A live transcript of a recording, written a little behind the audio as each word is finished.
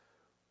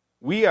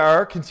We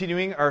are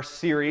continuing our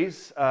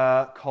series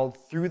called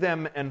Through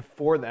Them and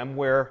For Them,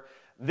 where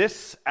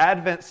this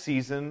Advent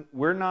season,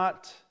 we're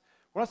not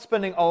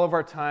spending all of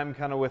our time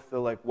kind of with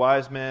the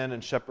wise men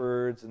and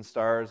shepherds and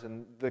stars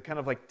and the kind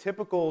of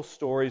typical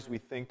stories we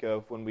think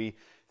of when we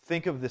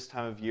think of this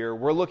time of year.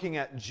 We're looking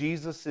at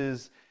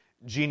Jesus's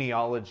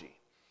genealogy.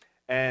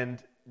 And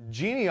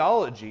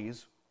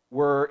genealogies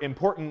were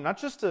important not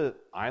just to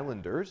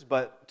islanders,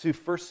 but to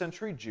first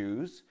century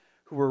Jews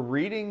who were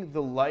reading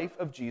the life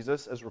of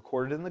Jesus as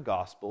recorded in the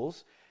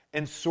Gospels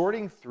and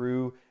sorting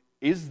through,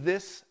 is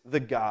this the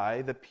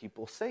guy that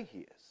people say he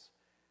is?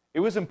 It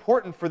was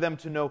important for them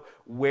to know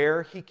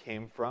where he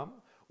came from,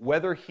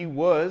 whether he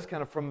was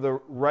kind of from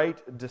the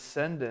right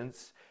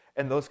descendants,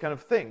 and those kind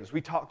of things. We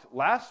talked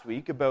last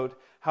week about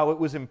how it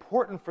was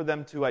important for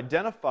them to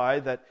identify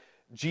that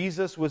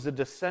Jesus was a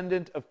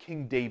descendant of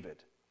King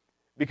David,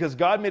 because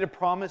God made a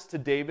promise to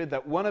David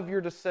that one of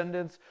your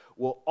descendants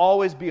will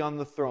always be on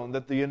the throne,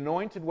 that the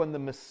anointed one, the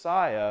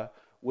Messiah,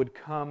 would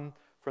come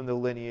from the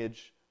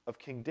lineage of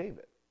King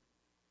David.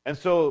 And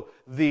so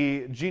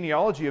the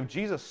genealogy of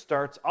Jesus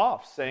starts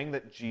off saying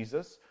that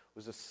Jesus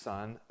was a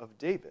son of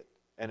David,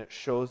 and it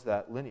shows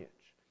that lineage.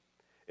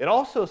 It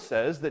also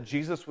says that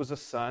Jesus was a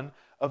son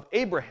of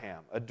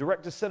Abraham, a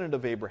direct descendant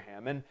of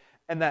Abraham,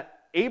 and that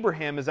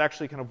Abraham is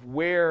actually kind of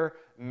where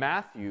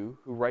Matthew,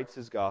 who writes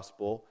his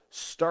gospel,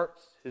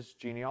 starts his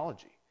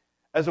genealogy,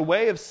 as a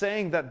way of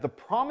saying that the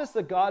promise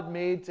that God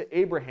made to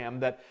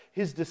Abraham, that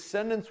his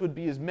descendants would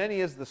be as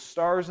many as the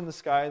stars in the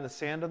sky and the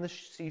sand on the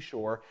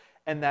seashore,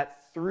 and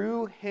that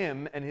through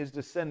him and his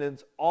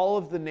descendants, all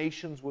of the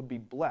nations would be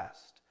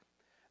blessed.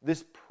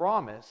 This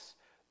promise,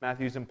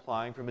 Matthew's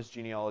implying from his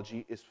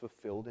genealogy, is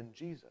fulfilled in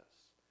Jesus.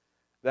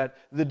 That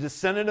the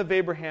descendant of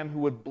Abraham who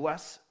would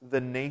bless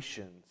the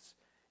nations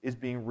is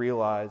being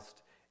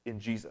realized in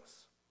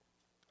Jesus.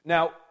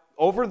 Now,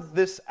 over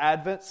this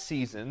Advent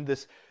season,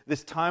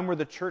 this time where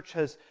the church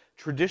has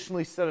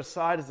traditionally set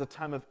aside as a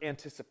time of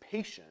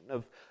anticipation,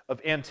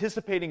 of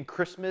anticipating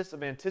Christmas,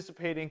 of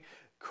anticipating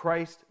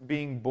Christ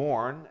being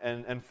born,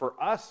 and for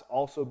us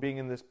also being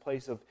in this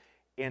place of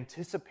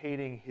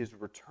anticipating his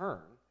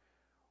return,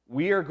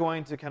 we are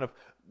going to kind of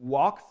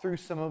walk through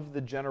some of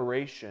the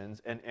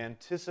generations and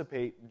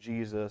anticipate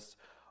Jesus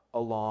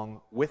along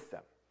with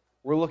them.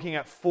 We're looking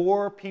at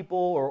four people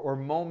or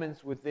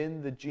moments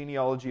within the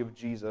genealogy of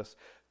Jesus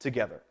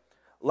together.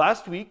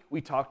 Last week, we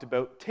talked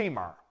about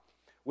Tamar,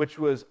 which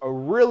was a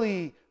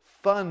really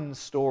fun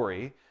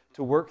story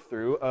to work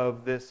through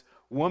of this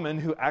woman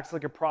who acts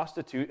like a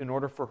prostitute in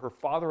order for her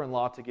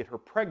father-in-law to get her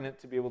pregnant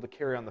to be able to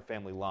carry on the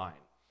family line.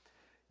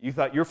 You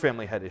thought your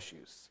family had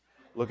issues.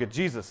 Look at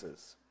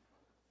Jesus's.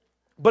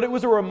 But it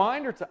was a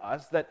reminder to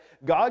us that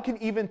God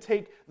can even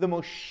take the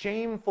most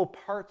shameful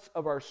parts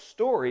of our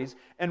stories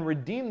and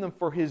redeem them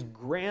for his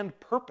grand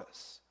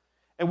purpose.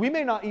 And we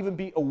may not even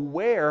be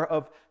aware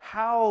of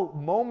how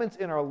moments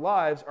in our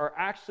lives are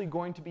actually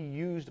going to be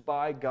used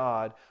by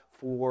God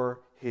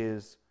for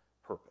his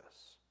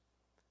purpose.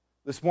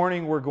 This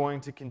morning we're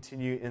going to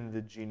continue in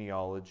the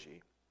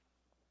genealogy.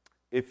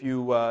 If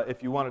you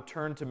want to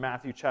turn to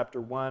Matthew chapter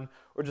 1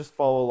 or just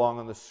follow along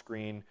on the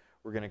screen,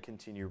 we're going to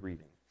continue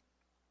reading.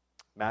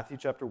 Matthew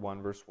chapter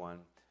 1, verse 1.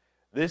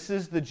 This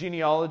is the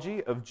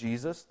genealogy of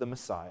Jesus, the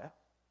Messiah,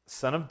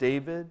 son of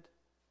David,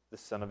 the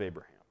son of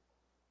Abraham.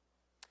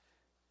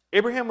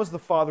 Abraham was the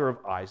father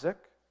of Isaac,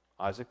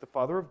 Isaac the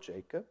father of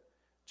Jacob,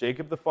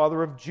 Jacob the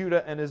father of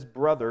Judah and his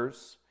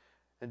brothers,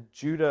 and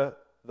Judah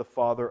the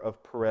father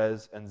of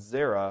Perez and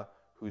Zerah,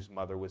 whose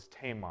mother was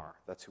Tamar.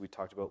 That's who we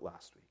talked about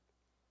last week.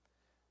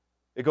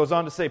 It goes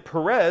on to say,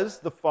 Perez,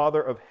 the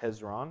father of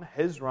Hezron,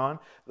 Hezron,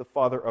 the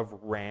father of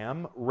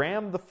Ram,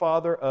 Ram, the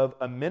father of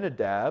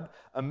Amminadab,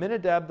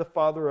 Amminadab, the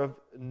father of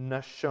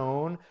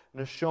Nahshon,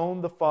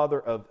 Nahshon, the father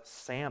of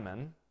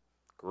Salmon,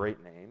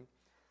 great name,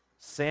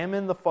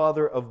 Salmon, the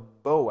father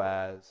of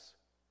Boaz,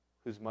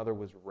 whose mother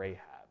was Rahab.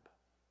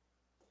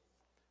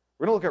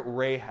 We're going to look at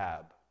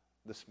Rahab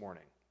this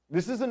morning.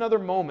 This is another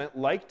moment,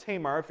 like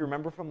Tamar, if you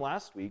remember from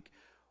last week,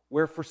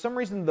 where for some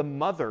reason the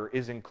mother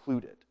is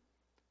included.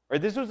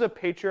 Right, this was a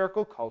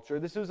patriarchal culture.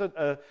 This was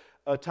a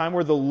time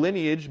where the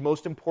lineage,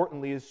 most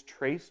importantly, is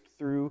traced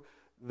through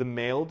the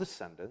male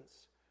descendants.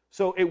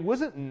 So it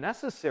wasn't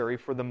necessary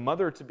for the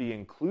mother to be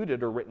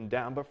included or written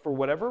down, but for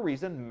whatever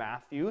reason,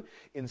 Matthew,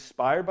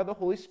 inspired by the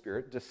Holy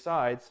Spirit,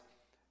 decides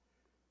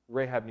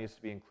Rahab needs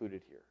to be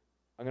included here.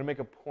 I'm going to make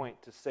a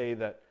point to say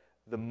that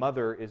the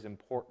mother is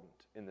important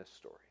in this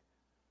story.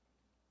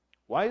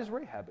 Why is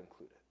Rahab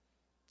included?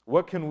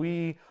 What can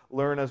we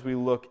learn as we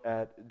look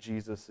at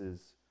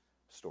Jesus'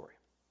 story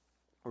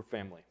or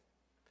family?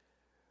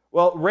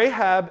 Well,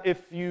 Rahab,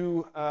 if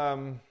you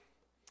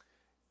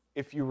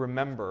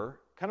remember,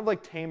 kind of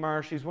like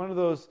Tamar, she's one of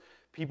those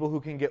people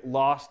who can get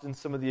lost in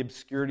some of the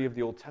obscurity of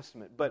the Old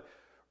Testament. But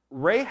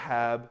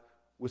Rahab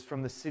was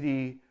from the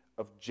city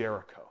of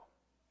Jericho.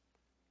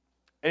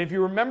 And if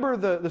you remember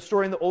the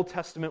story in the Old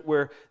Testament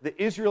where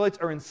the Israelites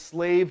are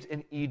enslaved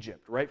in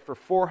Egypt, right, for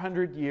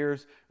 400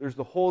 years, there's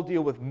the whole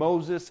deal with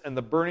Moses and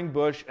the burning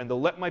bush and the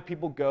let my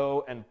people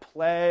go and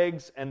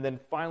plagues, and then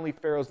finally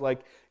Pharaoh's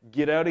like,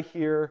 get out of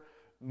here.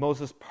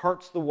 Moses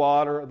parts the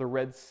water of the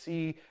Red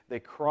Sea. They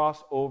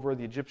cross over.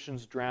 The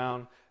Egyptians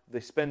drown. They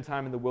spend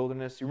time in the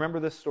wilderness. You remember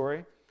this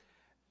story?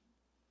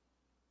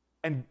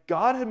 And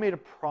God had made a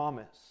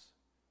promise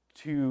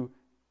to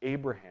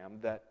Abraham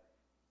that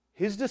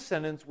his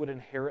descendants would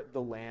inherit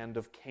the land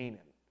of Canaan.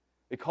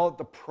 They call it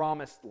the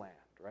promised land,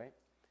 right?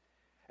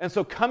 And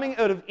so coming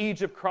out of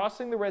Egypt,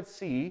 crossing the Red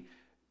Sea,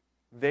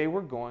 they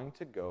were going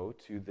to go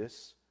to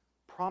this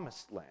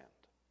promised land.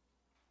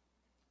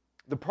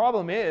 The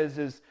problem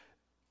is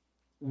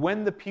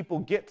when the people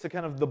get to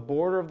kind of the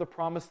border of the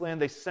promised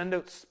land, they send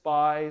out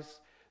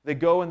spies, they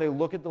go and they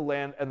look at the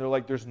land, and they're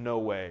like, there's no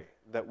way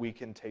that we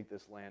can take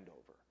this land over.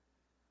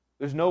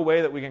 There's no way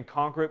that we can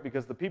conquer it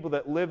because the people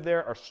that live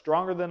there are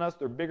stronger than us,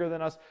 they're bigger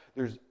than us,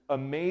 there's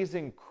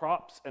amazing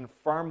crops and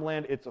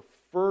farmland, it's a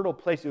fertile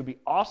place, it would be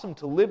awesome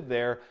to live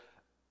there,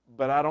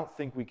 but I don't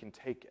think we can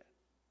take it.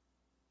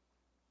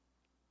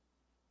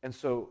 And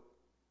so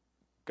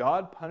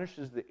God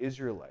punishes the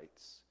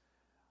Israelites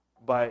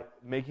by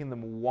making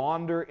them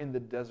wander in the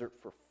desert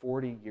for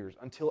 40 years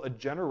until a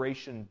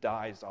generation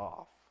dies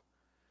off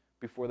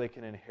before they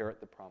can inherit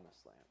the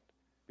promised land,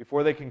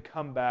 before they can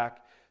come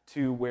back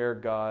to where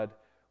God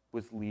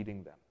was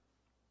leading them.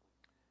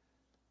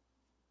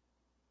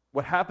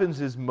 What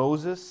happens is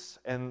Moses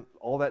and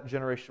all that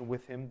generation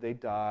with him, they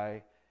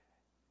die,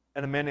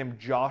 and a man named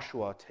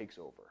Joshua takes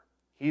over.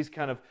 He's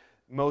kind of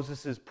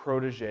Moses'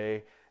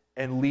 protege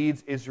and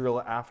leads Israel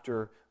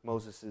after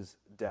Moses'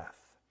 death.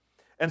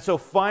 And so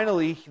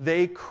finally,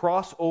 they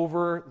cross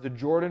over the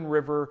Jordan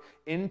River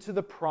into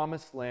the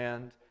promised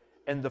land,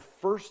 and the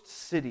first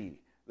city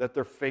that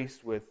they're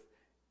faced with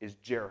is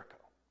Jericho.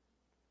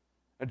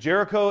 Now,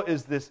 Jericho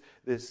is this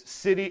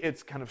city.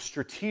 It's kind of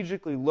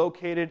strategically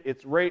located.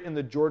 It's right in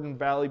the Jordan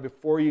Valley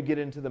before you get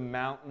into the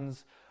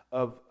mountains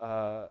of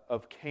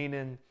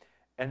Canaan,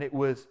 and it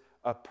was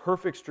a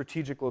perfect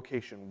strategic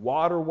location.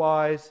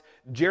 Water-wise,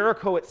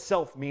 Jericho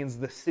itself means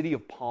the city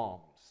of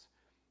palms,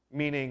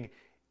 meaning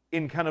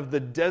in kind of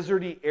the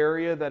deserty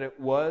area that it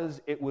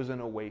was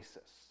an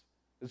oasis.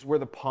 It's where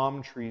the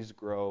palm trees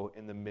grow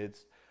in the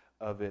midst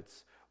of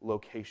its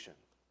location.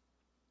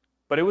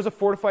 But it was a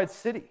fortified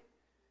city.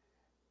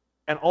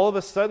 And all of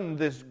a sudden,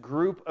 this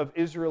group of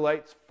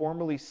Israelites,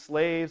 formerly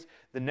slaves,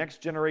 the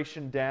next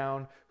generation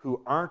down,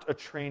 who aren't a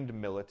trained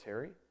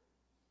military,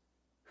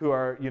 who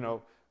are,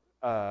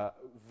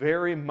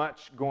 very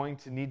much going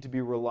to need to be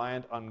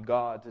reliant on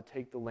God to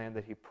take the land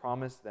that He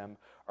promised them,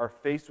 are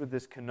faced with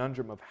this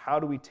conundrum of how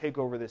do we take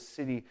over this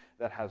city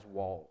that has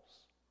walls?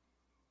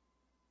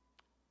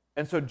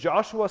 And so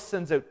Joshua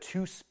sends out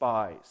 2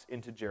 spies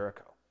into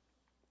Jericho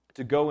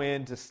to go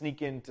in, to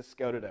sneak in, to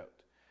scout it out.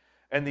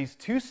 And these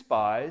 2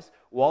 spies,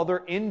 while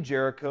they're in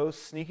Jericho,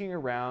 sneaking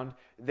around,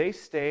 they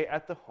stay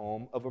at the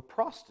home of a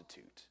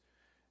prostitute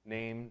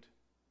named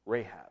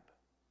Rahab.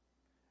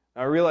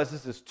 Now, I realize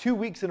this is 2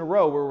 weeks in a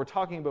row where we're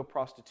talking about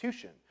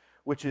prostitution,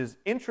 which is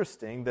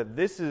interesting that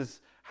this is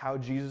how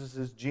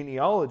Jesus'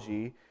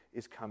 genealogy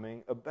is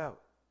coming about.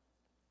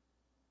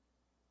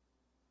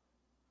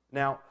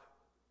 Now,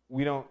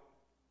 we don't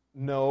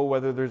know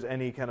whether there's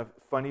any kind of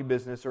funny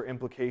business or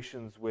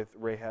implications with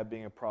Rahab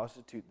being a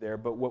prostitute there,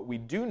 but what we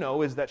do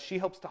know is that she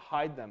helps to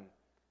hide them.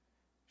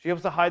 She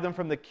helps to hide them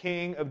from the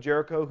king of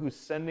Jericho, who's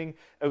sending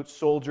out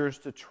soldiers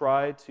to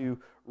try to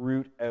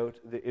root out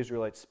the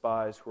Israelite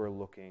spies who are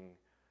looking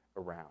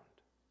around.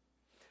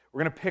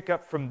 We're going to pick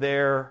up from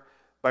there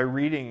by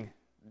reading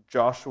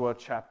Joshua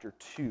chapter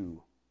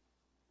 2.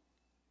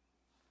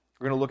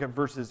 We're going to look at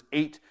verses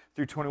 8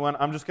 through 21.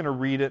 I'm just going to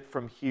read it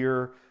from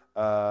here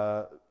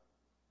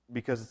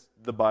because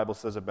the Bible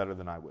says it better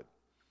than I would.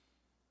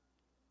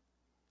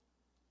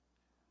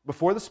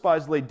 Before the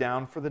spies lay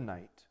down for the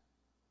night,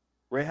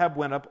 Rahab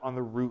went up on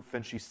the roof,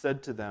 and she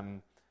said to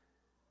them,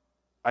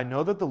 I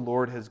know that the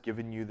Lord has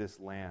given you this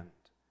land,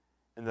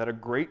 and that a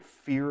great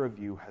fear of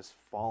you has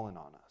fallen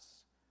on us,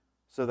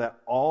 so that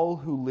all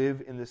who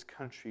live in this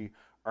country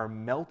are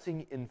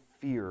melting in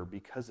fear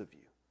because of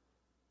you.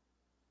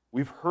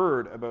 We've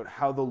heard about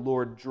how the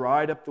Lord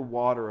dried up the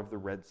water of the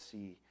Red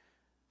Sea,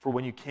 for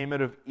when you came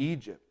out of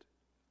Egypt,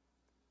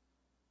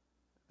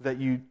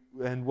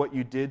 and what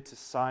you did to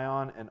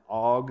Sihon and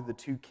Og, the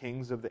 2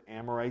 kings of the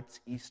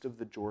Amorites east of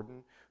the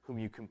Jordan, whom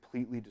you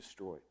completely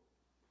destroyed.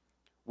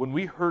 When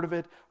we heard of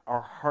it, our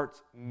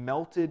hearts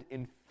melted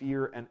in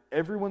fear, and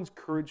everyone's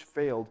courage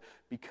failed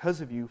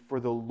because of you,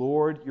 for the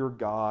Lord your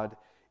God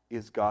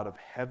is God of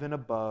heaven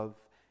above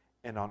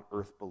and on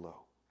earth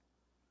below.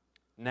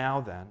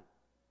 Now then,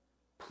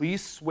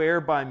 please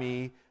swear to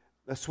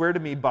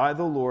me by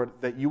the Lord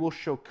that you will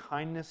show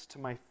kindness to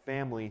my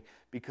family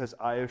because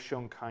I have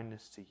shown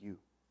kindness to you.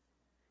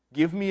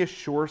 Give me a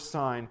sure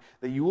sign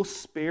that you will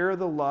spare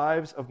the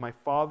lives of my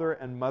father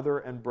and mother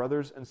and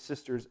brothers and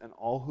sisters and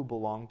all who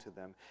belong to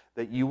them,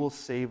 that you will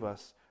save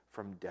us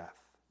from death.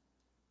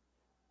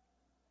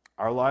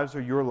 Our lives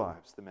are your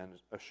lives, the men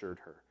assured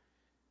her.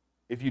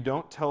 If you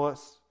don't tell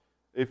us,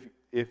 if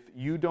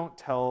you don't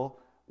tell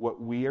what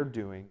we are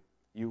doing,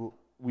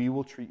 we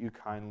will treat you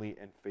kindly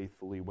and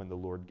faithfully when the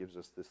Lord gives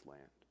us this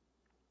land.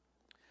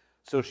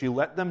 So she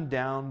let them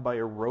down by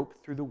a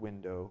rope through the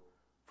window,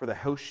 for the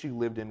house she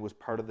lived in was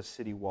part of the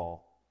city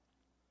wall.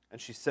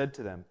 And she said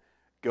to them,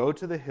 "Go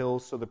to the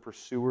hills so the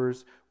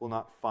pursuers will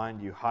not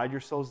find you. Hide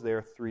yourselves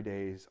there 3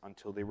 days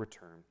until they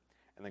return,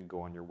 and then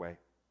go on your way."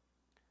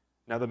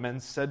 Now the men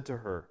said to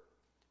her,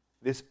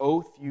 "This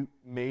oath you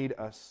made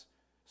us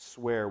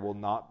swear will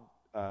not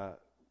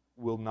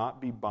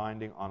be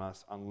binding on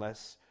us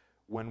unless,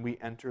 when we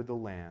enter the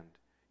land,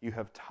 you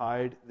have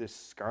tied this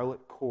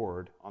scarlet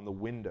cord on the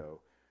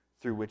window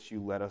through which you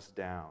let us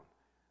down,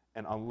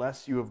 and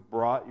unless you have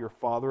brought your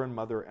father and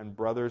mother and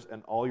brothers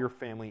and all your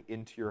family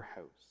into your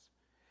house.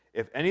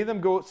 If any of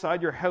them go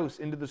outside your house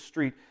into the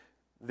street,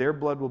 their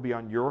blood will be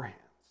on your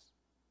hands.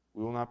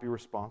 We will not be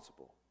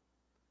responsible.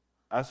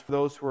 As for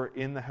those who are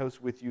in the house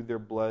with you, their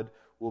blood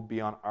will be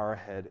on our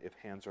head if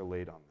hands are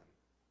laid on them.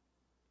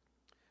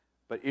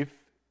 But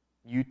if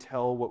you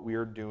tell what we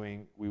are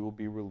doing, we will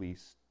be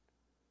released.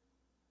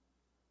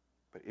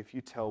 But if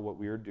you tell what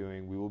we are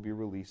doing, we will be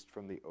released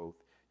from the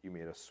oath you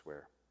made us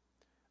swear."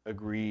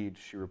 "Agreed,"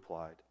 she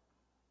replied.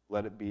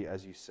 "Let it be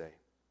as you say."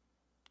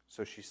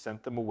 So she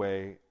sent them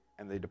away,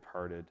 and they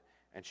departed,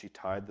 and she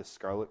tied the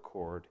scarlet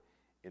cord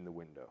in the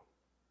window.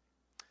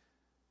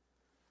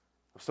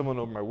 I'm stumbling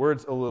over my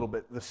words a little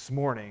bit this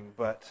morning,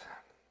 but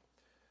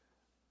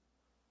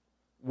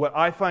what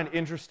I find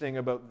interesting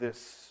about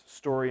this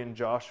story in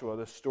Joshua,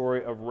 the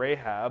story of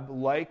Rahab,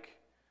 like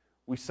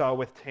we saw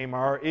with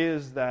Tamar,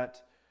 is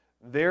that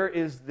there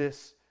is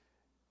this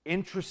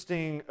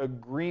interesting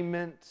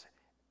agreement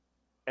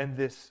and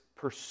this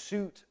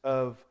pursuit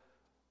of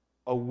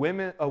a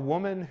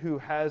woman who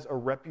has a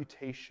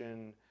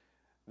reputation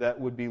that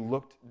would be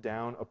looked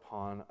down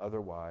upon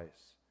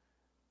otherwise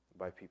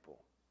by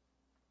people.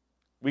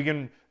 We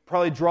can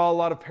probably draw a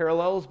lot of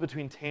parallels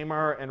between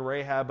Tamar and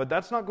Rahab, but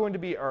that's not going to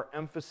be our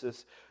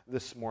emphasis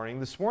this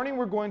morning. This morning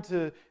we're going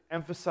to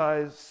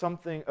emphasize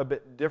something a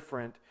bit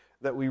different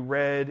that we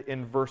read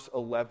in verse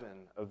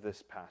 11 of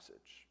this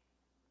passage.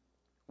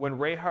 When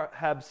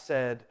Rahab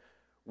said,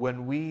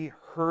 "When we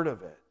heard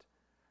of it,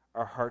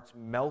 our hearts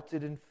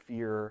melted in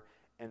fear,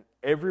 and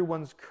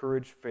everyone's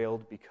courage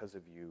failed because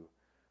of you.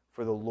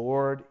 For the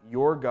Lord,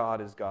 your God,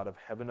 is God of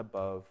heaven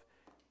above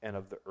and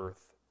of the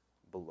earth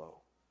below."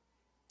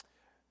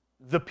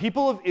 The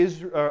people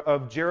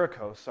of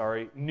Jericho,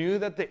 knew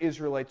that the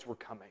Israelites were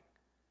coming.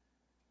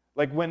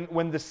 Like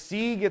when the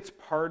sea gets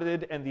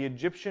parted and the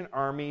Egyptian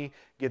army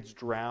gets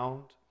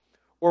drowned,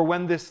 or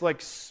when this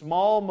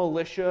small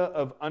militia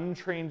of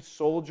untrained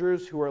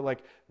soldiers who are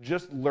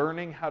just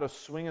learning how to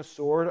swing a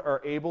sword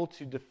are able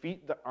to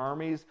defeat the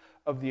armies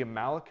of the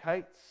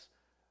Amalekites,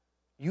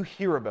 you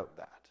hear about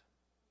that.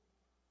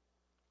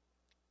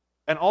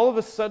 And all of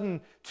a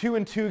sudden, 2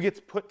 and 2 gets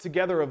put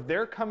together of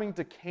they're coming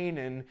to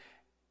Canaan,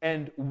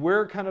 and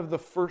we're kind of the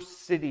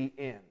first city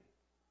in.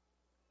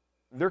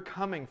 They're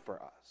coming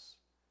for us.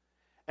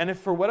 And if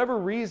for whatever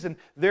reason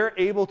they're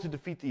able to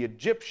defeat the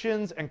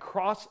Egyptians and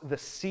cross the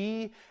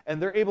sea,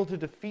 and they're able to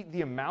defeat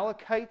the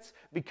Amalekites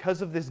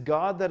because of this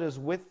God that is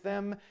with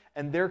them,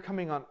 and they're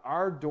coming on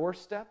our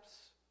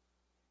doorsteps,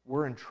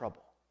 we're in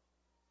trouble.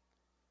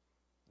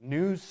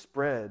 News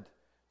spread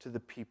to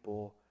the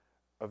people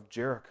of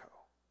Jericho.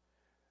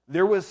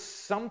 There was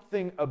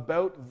something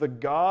about the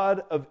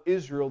God of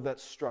Israel that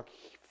struck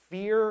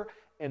fear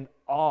and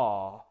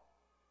awe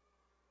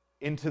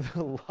into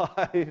the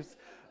lives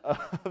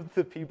of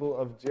the people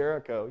of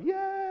Jericho.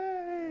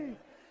 Yay!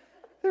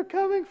 They're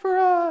coming for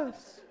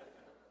us.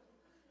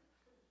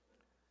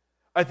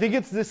 I think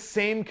it's this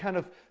same kind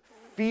of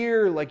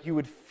fear like you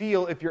would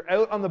feel if you're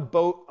out on a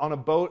boat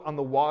on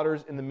the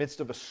waters in the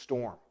midst of a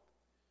storm.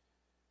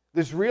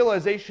 This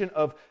realization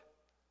of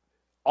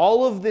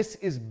all of this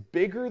is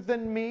bigger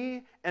than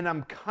me, and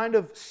I'm kind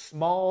of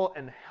small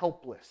and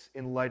helpless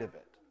in light of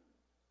it.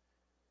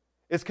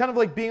 It's kind of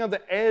like being on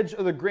the edge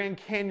of the Grand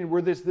Canyon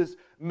where there's this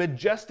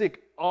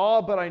majestic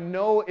awe, but I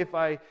know if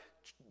I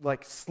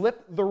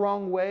slip the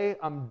wrong way,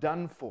 I'm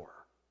done for.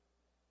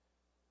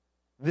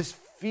 This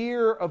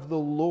fear of the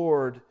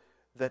Lord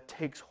that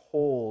takes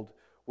hold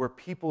where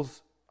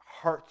people's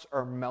hearts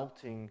are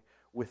melting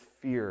with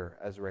fear,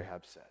 as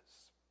Rahab says.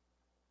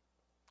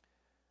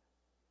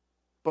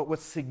 But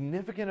what's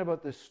significant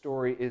about this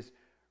story is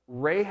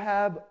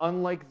Rahab,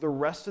 unlike the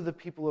rest of the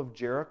people of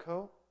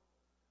Jericho,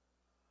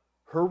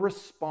 her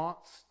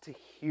response to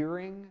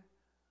hearing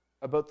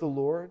about the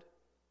Lord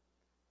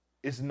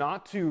is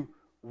not to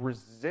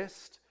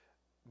resist,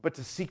 but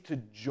to seek to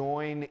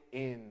join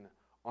in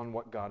on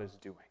what God is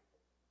doing.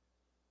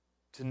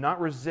 To not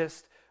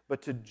resist,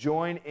 but to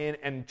join in,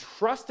 and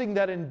trusting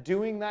that in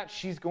doing that,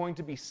 she's going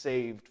to be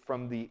saved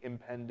from the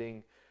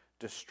impending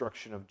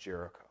destruction of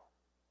Jericho.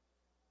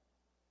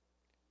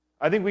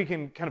 I think we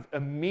can kind of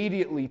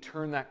immediately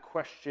turn that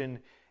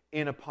question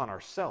in upon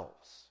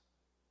ourselves.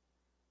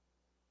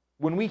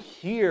 When we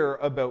hear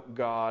about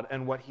God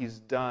and what he's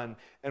done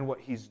and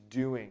what he's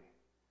doing,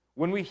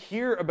 when we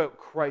hear about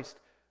Christ,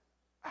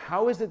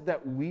 how is it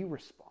that we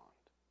respond?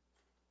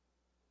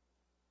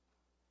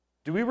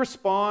 Do we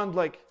respond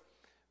like,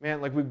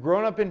 man, like we've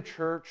grown up in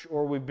church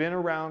or we've been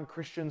around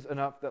Christians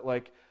enough that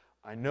like,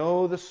 I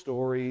know the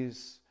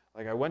stories,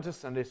 like I went to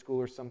Sunday school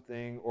or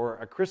something, or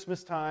at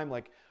Christmas time,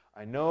 like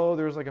I know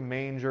there's like a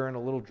manger and a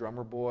little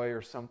drummer boy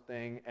or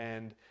something,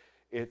 and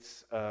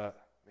it's,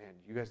 man,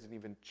 you guys didn't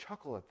even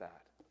chuckle at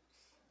that.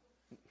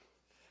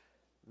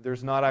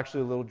 There's not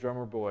actually a little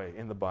drummer boy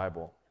in the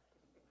Bible.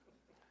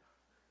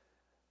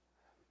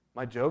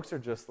 My jokes are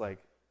just like,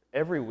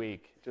 every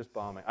week, just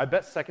bombing. I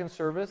bet second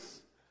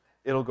service,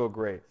 it'll go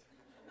great.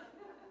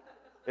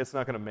 It's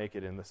not going to make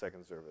it in the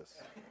second service.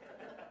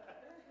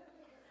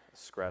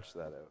 Scratch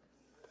that out.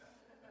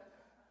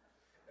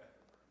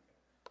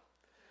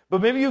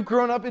 But maybe you've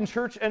grown up in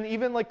church, and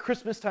even like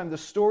Christmas time, the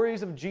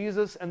stories of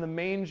Jesus and the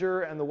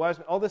manger and the wise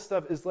men, all this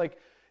stuff is like,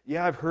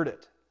 yeah, I've heard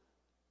it.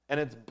 And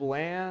it's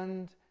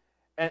bland,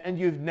 and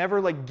you've never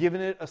like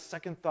given it a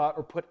second thought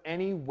or put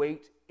any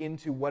weight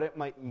into what it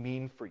might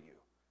mean for you.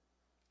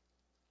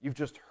 You've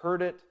just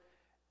heard it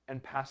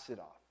and passed it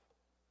off.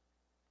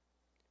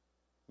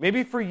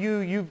 Maybe for you,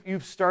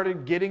 you've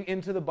started getting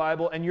into the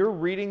Bible and you're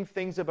reading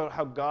things about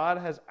how God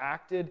has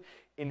acted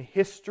in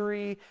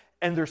history,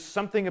 and there's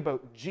something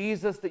about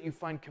Jesus that you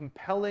find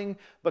compelling,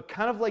 but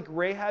kind of like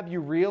Rahab, you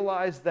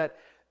realize that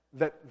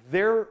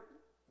there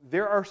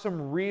are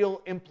some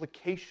real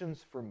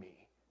implications for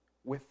me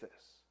with this.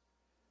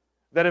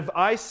 That if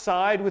I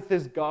side with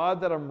this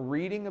God that I'm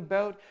reading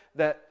about,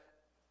 that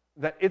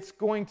it's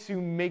going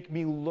to make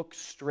me look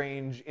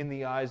strange in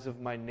the eyes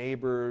of my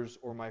neighbors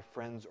or my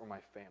friends or my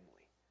family.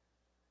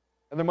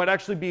 And there might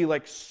actually be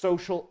like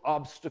social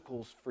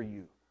obstacles for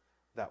you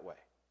that way.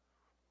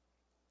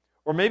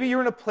 Or maybe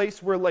you're in a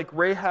place where, like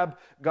Rahab,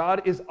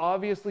 God is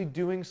obviously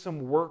doing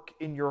some work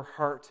in your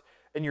heart,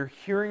 and you're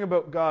hearing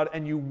about God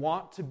and you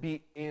want to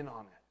be in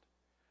on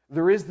it.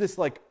 There is this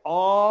like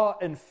awe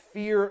and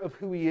fear of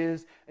who he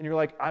is, and you're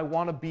like, I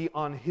want to be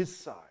on his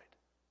side.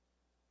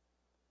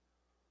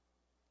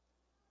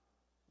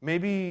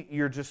 Maybe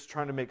you're just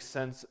trying to make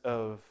sense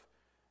of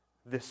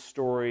this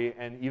story,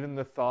 and even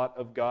the thought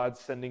of God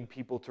sending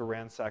people to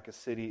ransack a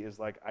city is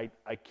like,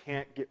 I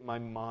can't get my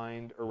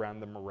mind around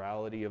the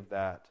morality of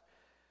that,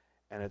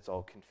 and it's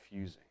all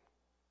confusing.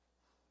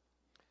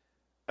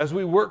 As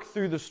we work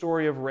through the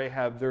story of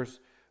Rahab,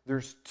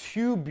 there's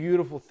two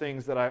beautiful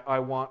things that I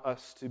want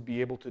us to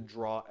be able to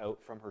draw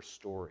out from her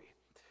story.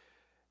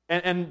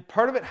 And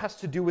part of it has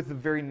to do with the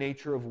very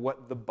nature of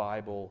what the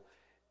Bible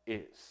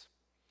is.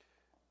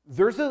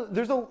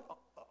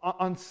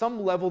 On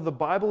some level, the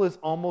Bible is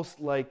almost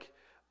like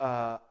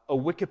a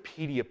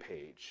Wikipedia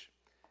page.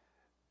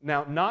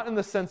 Now, not in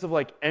the sense of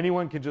like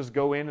anyone can just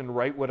go in and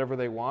write whatever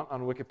they want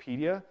on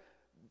Wikipedia.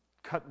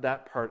 Cut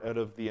that part out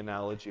of the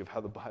analogy of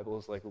how the Bible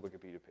is like a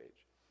Wikipedia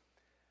page.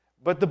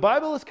 But the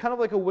Bible is kind of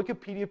like a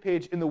Wikipedia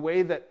page in the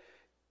way that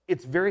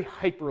it's very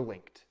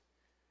hyperlinked.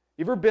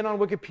 You ever been on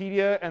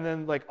Wikipedia and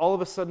then like all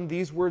of a sudden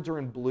these words are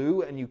in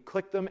blue and you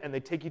click them and they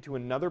take you to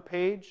another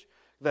page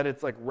that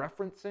it's like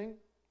referencing?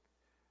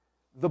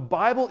 The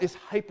Bible is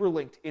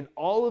hyperlinked in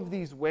all of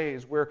these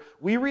ways where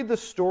we read the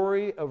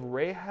story of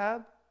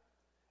Rahab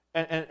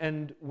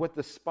and what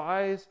the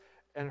spies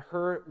and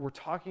her were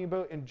talking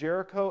about in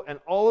Jericho, and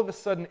all of a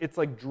sudden it's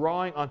like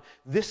drawing on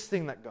this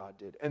thing that God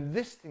did, and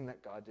this thing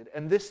that God did,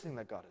 and this thing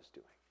that God is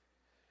doing.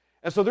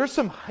 And so there's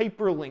some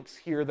hyperlinks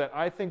here that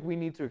I think we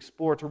need to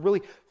explore to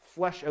really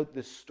flesh out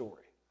this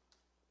story.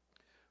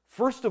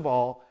 First of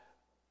all,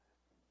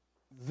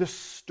 the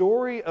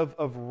story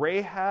of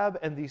Rahab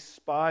and these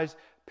spies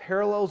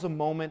parallels a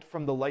moment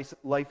from the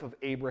life of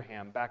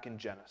Abraham back in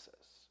Genesis.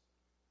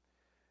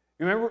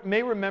 You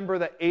may remember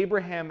that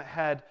Abraham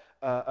had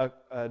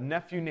a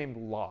nephew named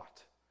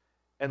Lot.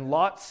 And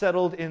Lot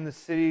settled in the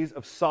cities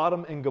of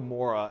Sodom and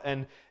Gomorrah.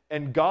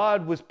 And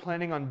God was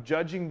planning on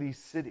judging these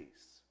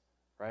cities,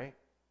 right?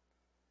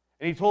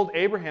 And he told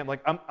Abraham,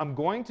 like, I'm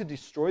going to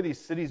destroy these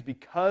cities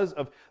because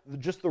of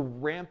just the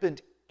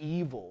rampant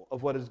evil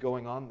of what is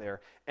going on there.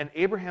 And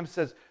Abraham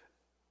says,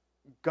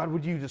 God,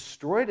 would you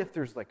destroy it if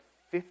there's like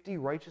 50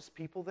 righteous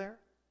people there?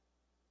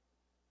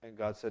 And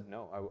God said,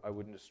 no, I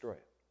wouldn't destroy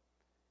it.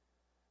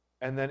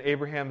 And then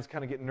Abraham's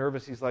kind of getting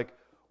nervous. He's like,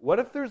 what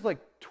if there's like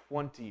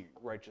 20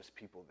 righteous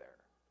people there?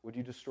 Would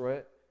you destroy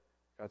it?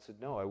 God said,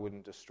 no, I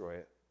wouldn't destroy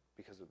it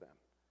because of them.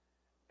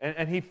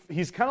 And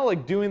he's kind of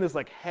like doing this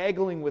like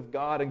haggling with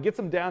God and gets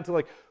him down to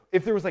like,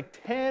 if there was like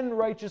 10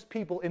 righteous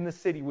people in the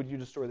city, would you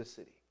destroy the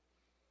city?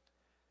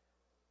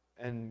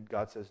 And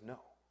God says no.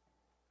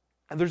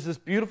 And there's this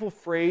beautiful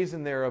phrase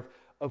in there of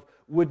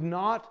would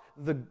not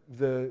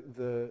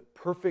the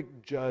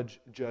perfect judge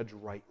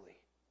rightly?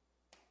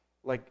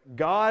 Like,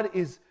 God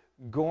is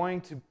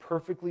going to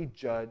perfectly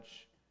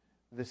judge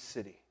the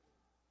city.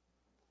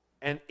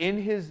 And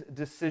in his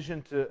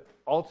decision to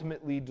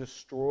ultimately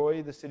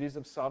destroy the cities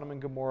of Sodom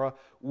and Gomorrah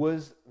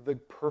was the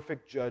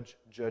perfect judge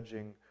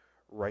judging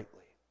rightly.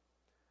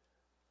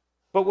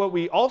 But what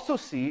we also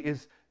see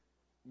is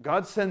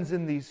God sends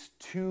in these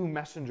two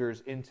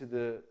messengers into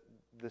the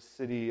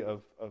city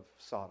of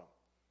Sodom.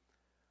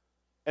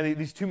 And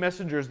these two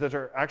messengers that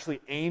are actually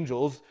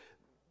angels,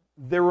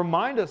 they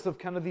remind us of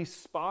kind of these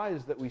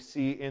spies that we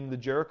see in the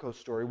Jericho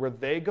story, where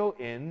they go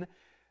in,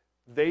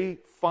 they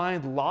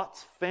find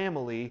Lot's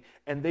family,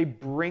 and they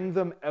bring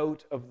them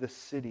out of the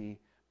city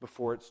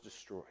before it's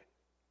destroyed.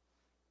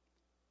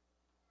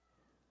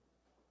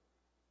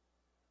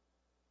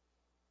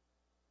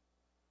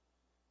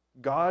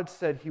 God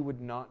said he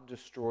would not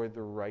destroy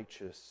the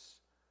righteous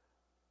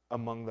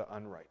among the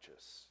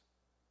unrighteous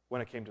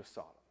when it came to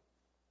Sodom.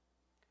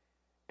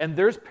 And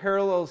there's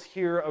parallels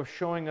here of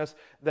showing us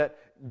that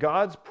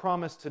God's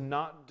promise to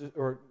not,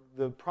 or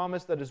the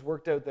promise that is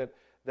worked out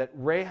that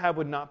Rahab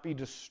would not be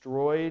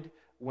destroyed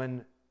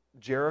when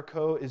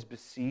Jericho is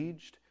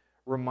besieged,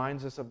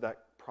 reminds us of that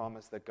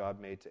promise that God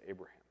made to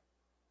Abraham.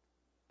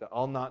 That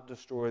I'll not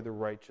destroy the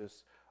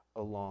righteous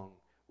along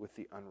with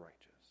the unrighteous.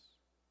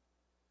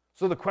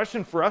 So the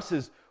question for us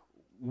is,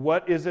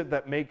 what is it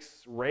that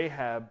makes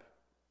Rahab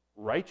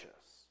righteous?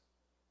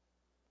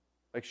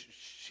 Like,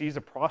 she's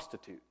a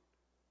prostitute.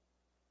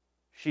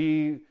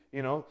 She,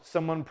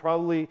 someone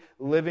probably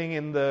living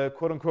in the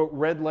quote-unquote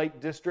red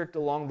light district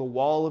along the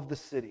wall of the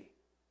city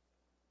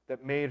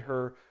that made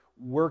her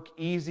work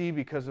easy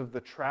because of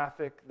the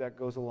traffic that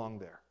goes along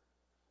there.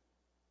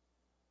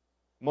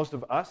 Most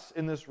of us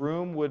in this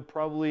room would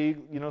probably,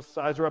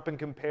 size her up and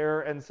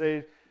compare and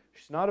say,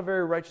 she's not a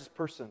very righteous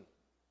person.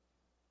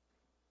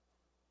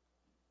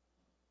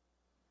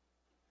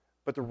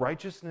 But the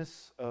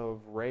righteousness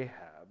of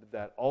Rahab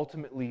that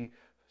ultimately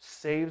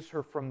saves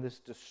her from this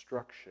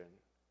destruction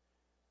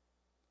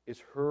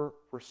is her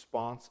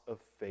response of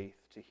faith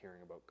to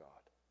hearing about God.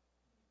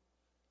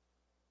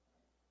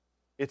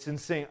 It's in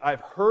saying,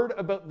 I've heard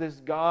about this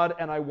God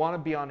and I want to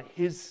be on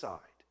his side.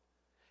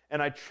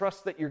 And I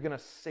trust that you're going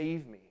to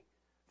save me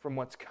from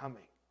what's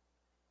coming.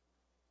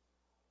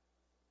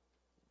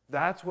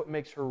 That's what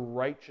makes her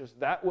righteous.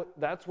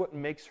 That's what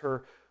makes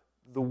her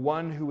the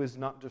one who is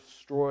not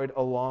destroyed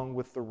along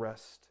with the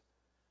rest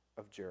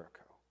of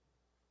Jericho.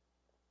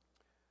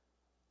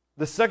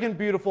 The second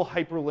beautiful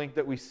hyperlink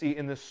that we see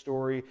in this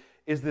story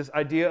is this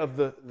idea of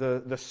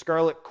the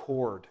scarlet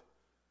cord,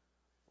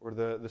 or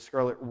the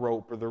scarlet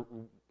rope, or the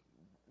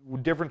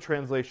different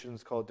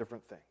translations call it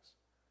different things.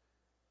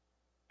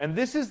 And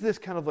this is this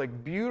kind of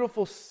like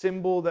beautiful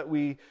symbol that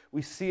we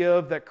see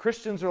of, that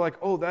Christians are like,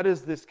 oh, that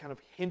is this kind of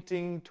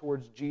hinting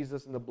towards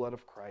Jesus and the blood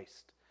of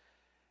Christ.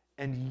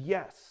 And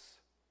yes,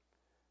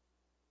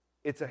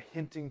 it's a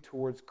hinting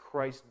towards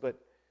Christ, but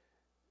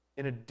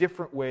in a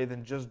different way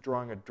than just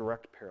drawing a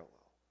direct parallel.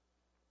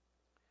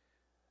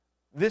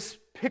 This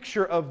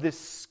picture of this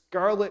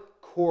scarlet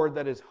cord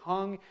that is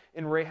hung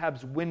in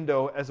Rahab's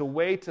window as a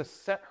way to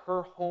set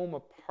her home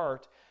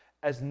apart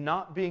as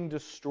not being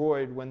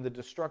destroyed when the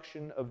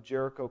destruction of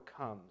Jericho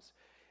comes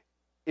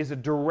is a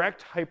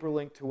direct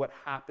hyperlink to what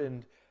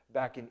happened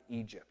back in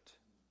Egypt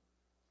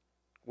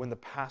when the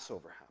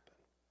Passover happened.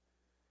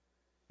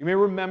 You may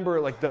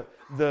remember like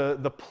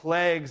the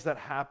plagues that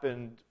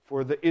happened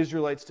for the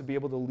Israelites to be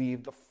able to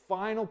leave. The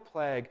final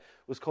plague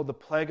was called the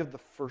plague of the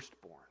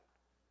firstborn,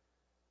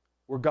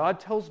 where God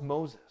tells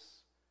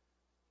Moses,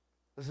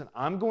 listen,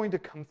 I'm going to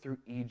come through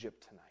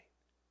Egypt tonight,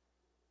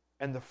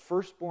 and the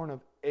firstborn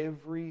of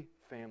every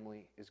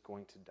family is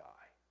going to die.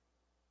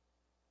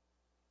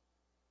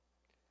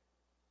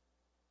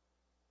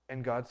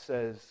 And God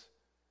says,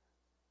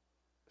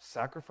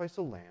 sacrifice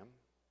a lamb,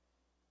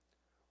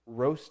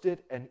 roast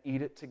it and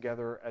eat it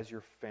together as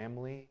your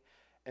family,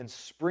 and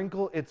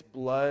sprinkle its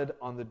blood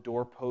on the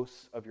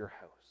doorposts of your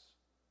house.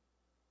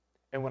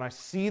 And when I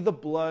see the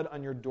blood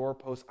on your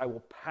doorposts, I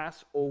will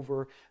pass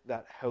over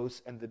that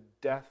house, and the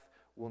death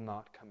will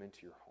not come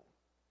into your home.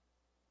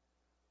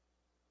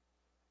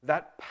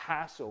 That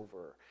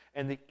Passover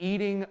and the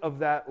eating of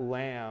that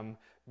lamb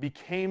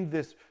became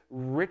this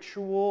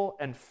ritual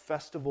and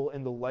festival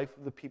in the life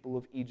of the people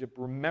of Egypt,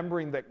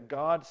 remembering that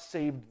God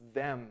saved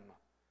them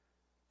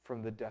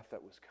from the death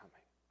that was coming.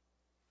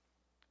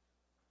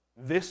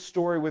 This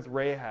story with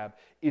Rahab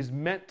is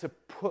meant to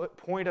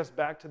point us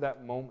back to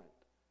that moment.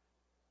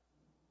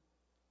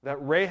 That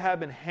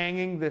Rahab, in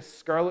hanging this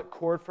scarlet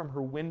cord from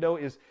her window,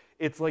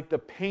 it's like the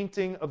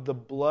painting of the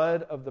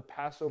blood of the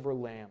Passover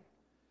lamb,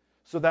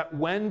 so that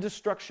when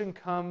destruction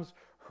comes,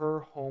 her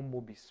home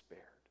will be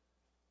spared.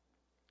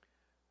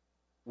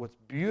 What's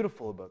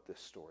beautiful about this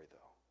story, though,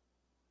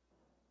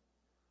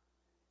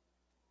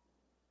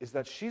 is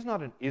that she's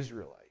not an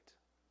Israelite.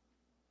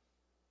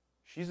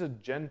 She's a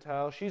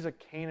Gentile. She's a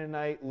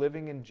Canaanite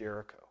living in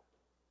Jericho.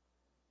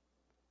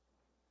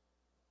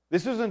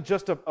 This isn't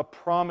just a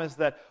promise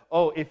that,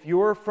 oh, if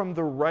you're from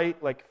the right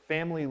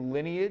family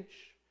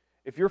lineage,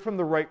 if you're from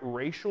the right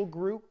racial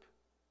group,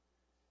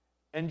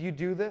 and you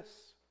do this,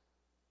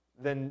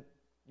 then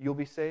you'll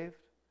be saved.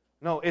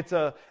 No, it's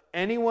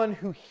anyone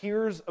who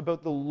hears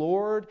about the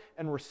Lord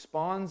and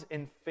responds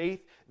in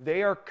faith,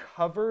 they are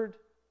covered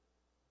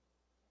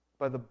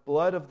by the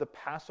blood of the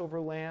Passover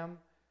lamb,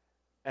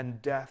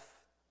 and death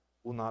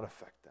will not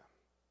affect them.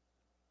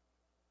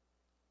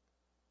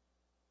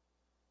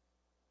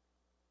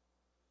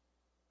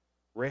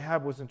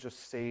 Rahab wasn't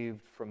just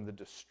saved from the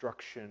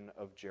destruction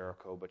of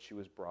Jericho, but she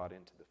was brought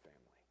into the family.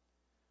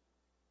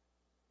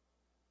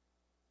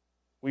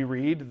 We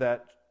read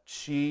that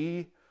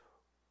she,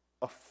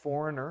 a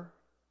foreigner,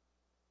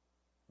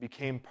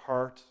 became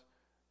part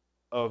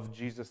of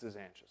Jesus'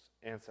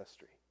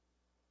 ancestry.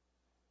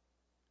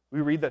 We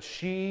read that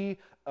she,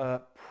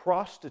 a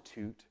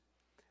prostitute,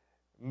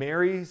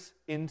 marries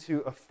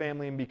into a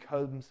family and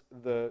becomes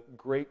the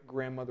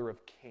great-grandmother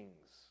of kings.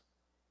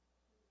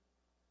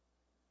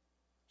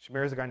 She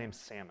marries a guy named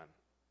Salmon.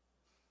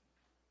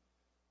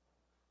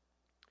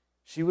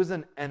 She was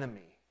an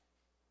enemy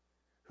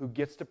who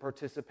gets to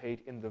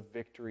participate in the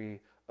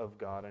victory of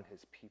God and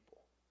his people.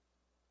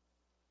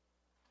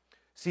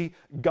 See,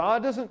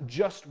 God doesn't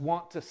just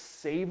want to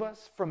save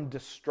us from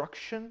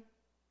destruction,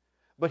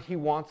 but he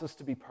wants us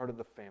to be part of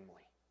the family.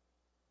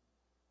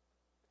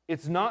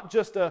 It's not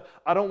just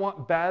I don't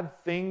want bad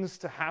things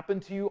to happen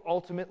to you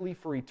ultimately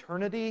for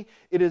eternity.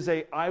 It is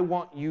I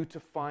want you to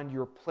find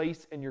your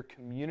place in your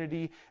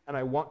community, and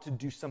I want to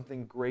do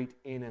something great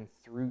in and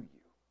through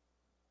you.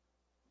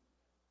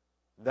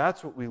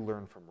 That's what we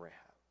learn from Rahab.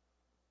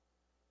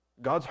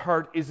 God's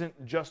heart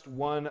isn't just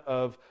one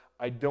of,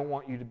 I don't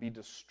want you to be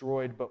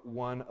destroyed, but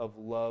one of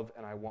love,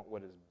 and I want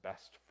what is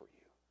best for you.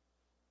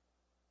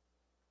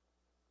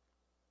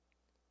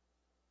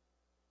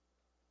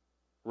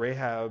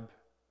 Rahab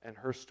and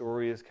her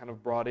story is kind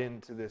of brought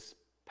into this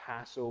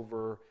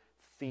Passover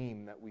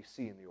theme that we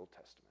see in the Old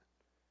Testament.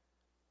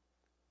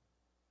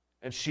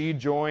 And she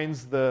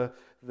joins the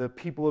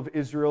people of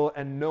Israel,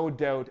 and no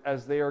doubt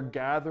as they are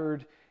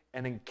gathered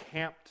and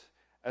encamped,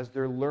 as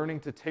they're learning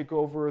to take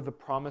over the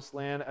promised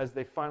land, as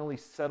they finally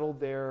settle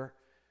there,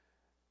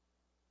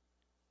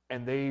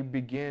 and they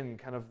begin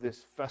kind of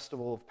this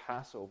festival of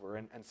Passover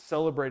and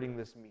celebrating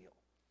this meal,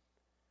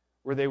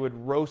 where they would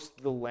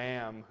roast the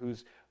lamb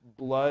whose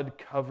blood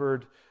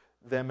covered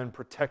them and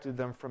protected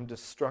them from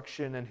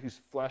destruction and whose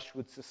flesh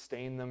would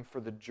sustain them for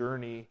the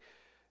journey,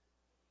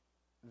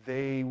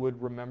 they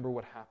would remember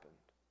what happened.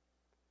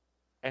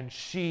 And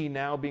she,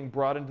 now being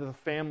brought into the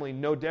family,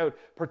 no doubt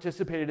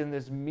participated in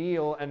this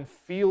meal and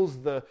feels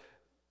the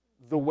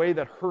way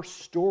that her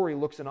story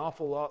looks an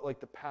awful lot like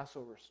the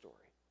Passover story.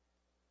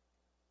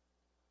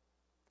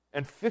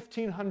 And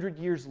 1,500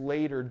 years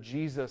later,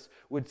 Jesus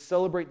would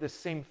celebrate the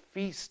same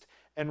feast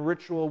and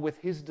ritual with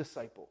his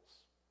disciples.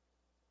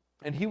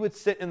 And he would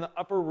sit in the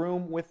upper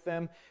room with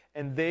them,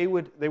 and they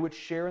would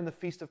share in the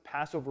feast of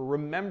Passover,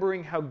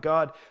 remembering how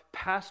God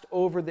passed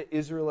over the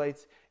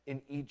Israelites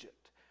in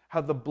Egypt,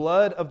 how the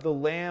blood of the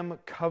lamb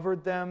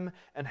covered them,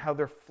 and how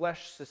the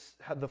flesh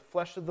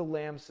of the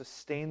lamb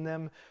sustained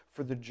them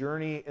for the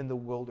journey in the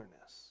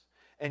wilderness.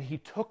 And he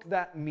took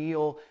that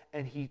meal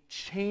and he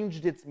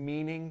changed its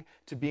meaning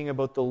to being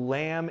about the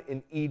lamb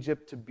in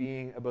Egypt to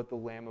being about the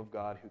Lamb of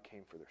God who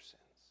came for their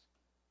sins.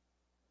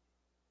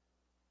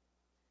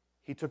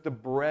 He took the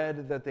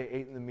bread that they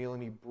ate in the meal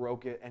and he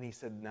broke it and he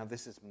said, now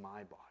this is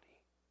my body,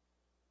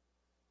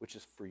 which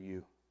is for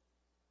you.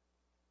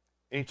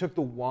 And he took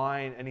the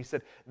wine and he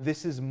said,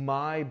 this is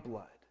my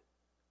blood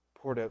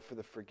poured out for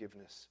the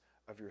forgiveness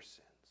of your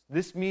sins.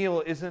 This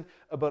meal isn't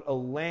about a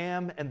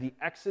lamb and the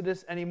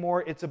Exodus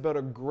anymore. It's about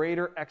a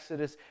greater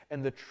Exodus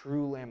and the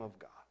true Lamb of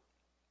God.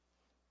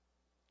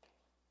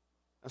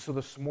 And so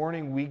this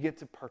morning we get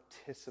to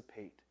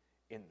participate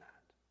in that.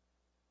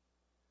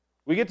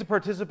 We get to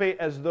participate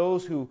as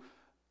those who,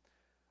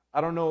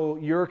 I don't know,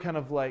 you're kind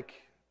of like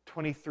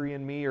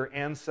 23andMe or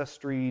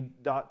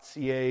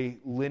Ancestry.ca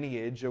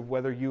lineage of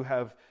whether you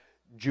have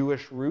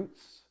Jewish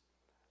roots,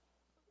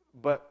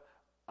 but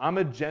I'm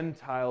a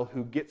Gentile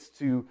who gets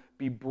to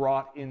be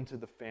brought into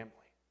the family.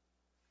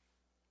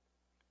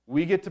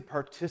 We get to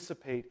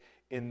participate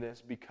in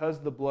this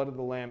because the blood of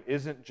the Lamb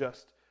isn't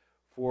just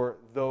for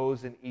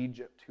those in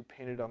Egypt who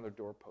painted on their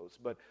doorposts,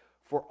 but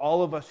for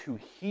all of us who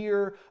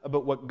hear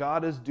about what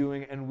God is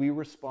doing and we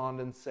respond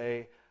and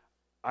say,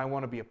 I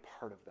want to be a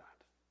part of that.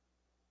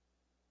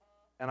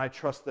 And I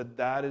trust that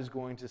that is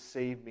going to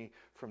save me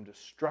from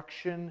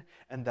destruction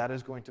and that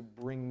is going to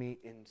bring me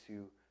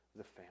into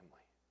the family.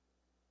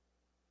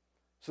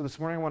 So this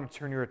morning I want to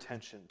turn your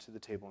attention to the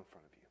table in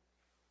front of you.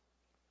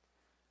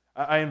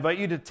 I invite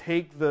you to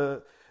take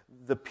the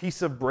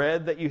piece of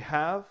bread that you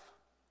have.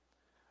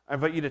 I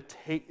invite you to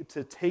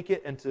take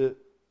it and to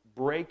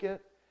break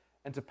it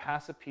and to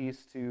pass a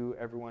piece to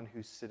everyone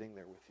who's sitting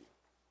there with you.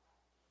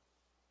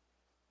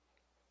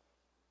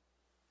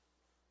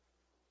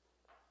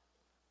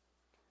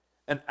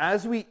 And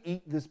as we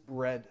eat this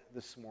bread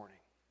this morning,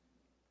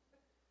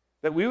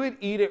 that we would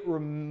eat it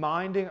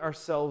reminding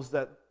ourselves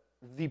that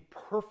the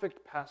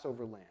perfect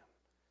Passover lamb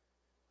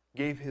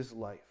gave his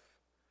life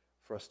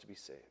for us to be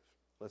saved.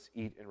 Let's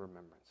eat in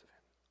remembrance of him.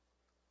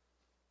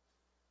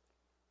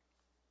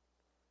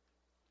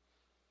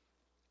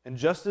 And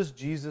just as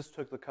Jesus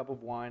took the cup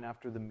of wine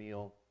after the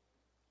meal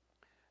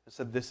and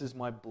said, this is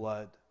my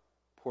blood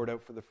poured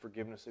out for the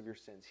forgiveness of your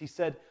sins, he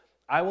said,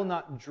 I will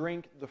not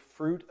drink the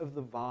fruit of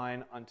the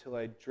vine until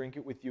I drink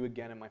it with you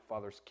again in my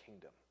Father's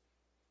kingdom.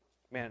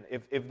 Man,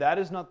 if that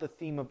is not the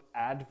theme of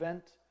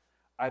Advent,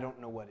 I don't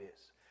know what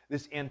is.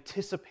 This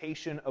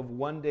anticipation of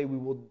one day we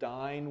will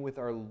dine with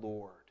our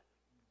Lord.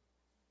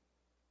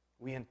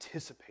 We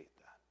anticipate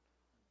that.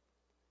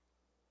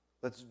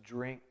 Let's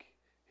drink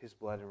his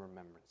blood in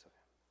remembrance of him.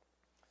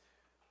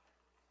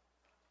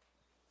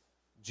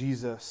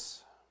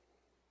 Jesus,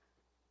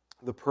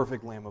 the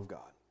perfect Lamb of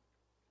God.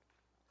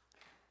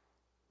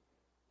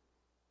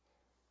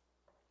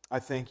 I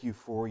thank you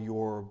for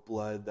your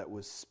blood that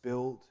was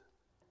spilled,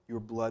 your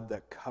blood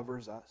that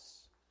covers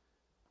us,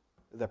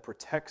 that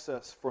protects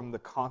us from the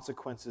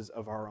consequences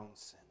of our own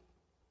sin.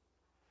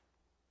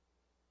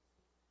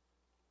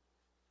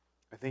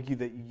 I thank you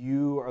that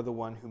you are the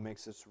one who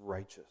makes us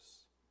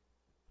righteous,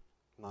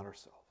 not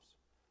ourselves.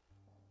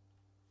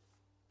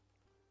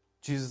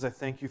 Jesus, I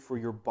thank you for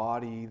your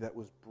body that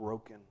was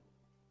broken,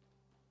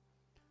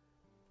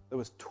 that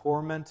was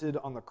tormented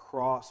on the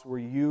cross, where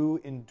you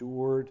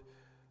endured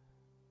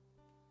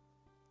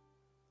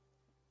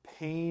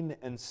pain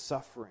and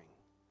suffering.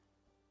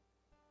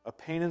 A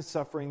pain and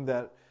suffering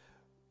that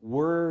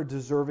we're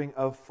deserving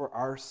of for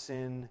our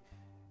sin,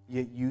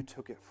 yet you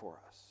took it for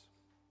us.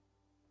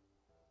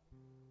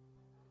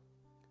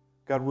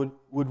 God,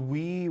 would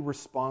we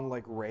respond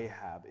like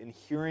Rahab in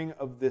hearing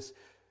of this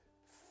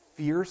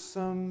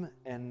fearsome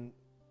and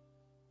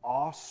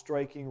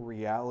awe-striking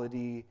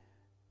reality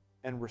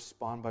and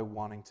respond by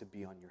wanting to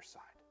be on your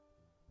side?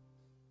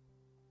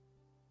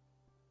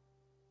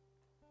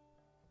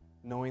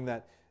 Knowing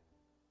that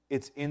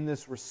it's in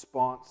this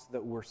response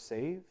that we're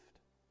saved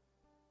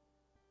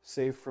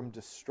from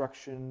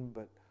destruction,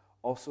 but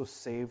also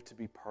saved to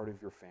be part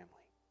of your family.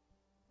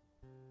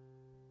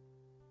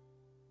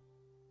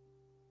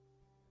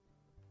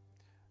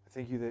 I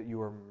thank you that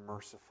you are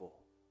merciful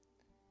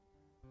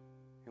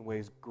in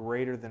ways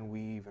greater than we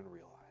even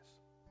realize.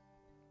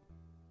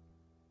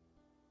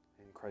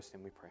 In Christ's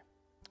name we pray.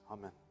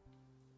 Amen.